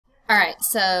Alright,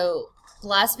 so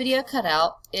last video cut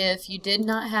out. If you did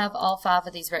not have all 5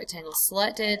 of these rectangles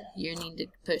selected, you need to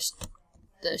push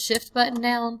the shift button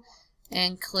down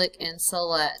and click and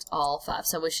select all 5.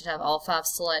 So we should have all 5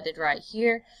 selected right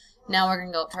here. Now we're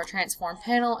going to go up to our transform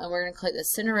panel and we're going to click the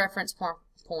center reference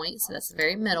point, so that's the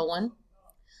very middle one.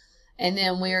 And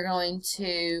then we are going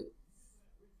to,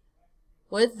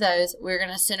 with those, we're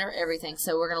going to center everything.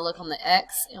 So we're going to look on the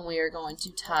X and we are going to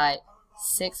type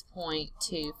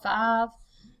 6.25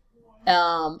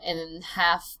 and then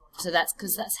half, so that's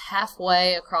because that's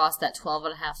halfway across that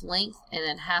 12.5 length, and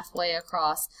then halfway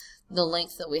across the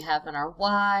length that we have in our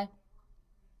Y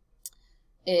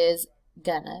is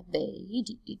gonna be,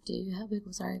 how big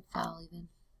was our file even?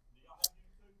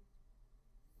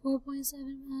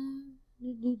 4.75.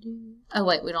 Oh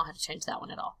wait, we don't have to change that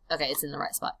one at all. Okay, it's in the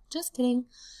right spot. Just kidding.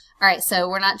 Alright, so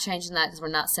we're not changing that because we're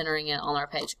not centering it on our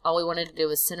page. All we wanted to do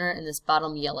was center it in this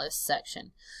bottom yellow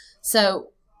section.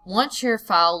 So once your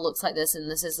file looks like this, and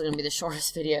this is going to be the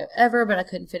shortest video ever, but I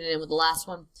couldn't fit it in with the last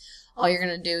one, all you're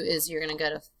going to do is you're going to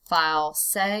go to File,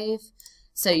 Save.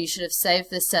 So you should have saved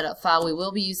this setup file. We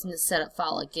will be using this setup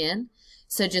file again,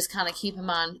 so just kind of keep in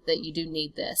mind that you do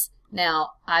need this.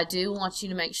 Now, I do want you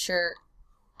to make sure,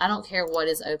 I don't care what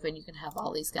is open, you can have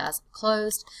all these guys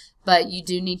closed, but you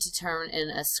do need to turn in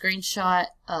a screenshot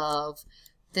of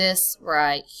this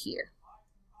right here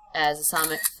as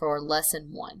assignment for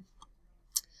lesson 1.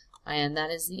 And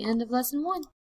that is the end of lesson 1.